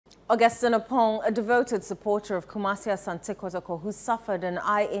Augustine Opong, a devoted supporter of Kumasi Asante Kotoko, who suffered an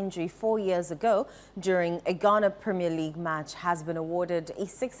eye injury 4 years ago during a Ghana Premier League match, has been awarded a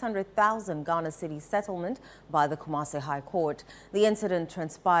 600,000 Ghana Citi settlement by the Kumasi High Court. The incident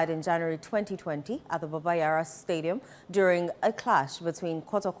transpired in January 2020 at the Baba Yara Stadium during a clash between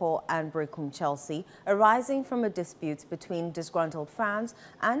Kotoko and Brekum Chelsea, arising from a dispute between disgruntled fans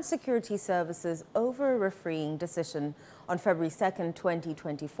and security services over a refereeing decision. On February 2,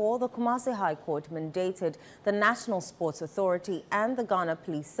 2024, the Kumasi High Court mandated the National Sports Authority and the Ghana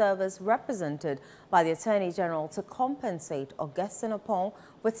Police Service, represented by the Attorney General, to compensate Augustine Opong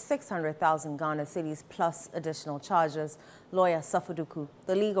with 600,000 Ghana cedis plus additional charges. Lawyer Safuduku,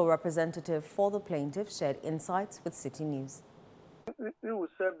 the legal representative for the plaintiff, shared insights with Citi News. We will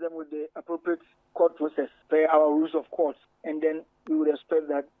serve them with the appropriate court process per our rules of court, and then we would expect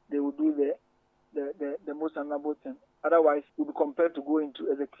that they will do the most honorable thing. Otherwise, we'll be compelled to go into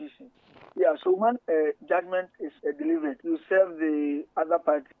execution. Yeah, so when judgment is delivered, you serve the other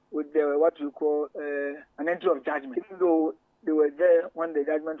party with what we call an entry of judgment. Even though they were there when the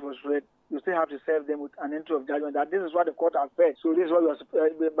judgment was read, you still have to serve them with an entry of judgment that this is what the court has said. So this is what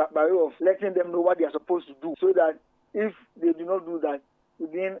we are by way of letting them know what they are supposed to do, so that if they do not do that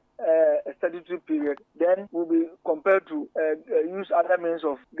within a statutory period, then we'll be compelled to use other means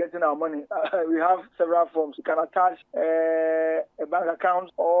of getting our money. We have several forms. You can attach a bank account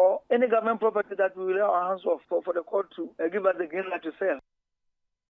or any government property that we will lay our hands off for the court to give us the green light to sell.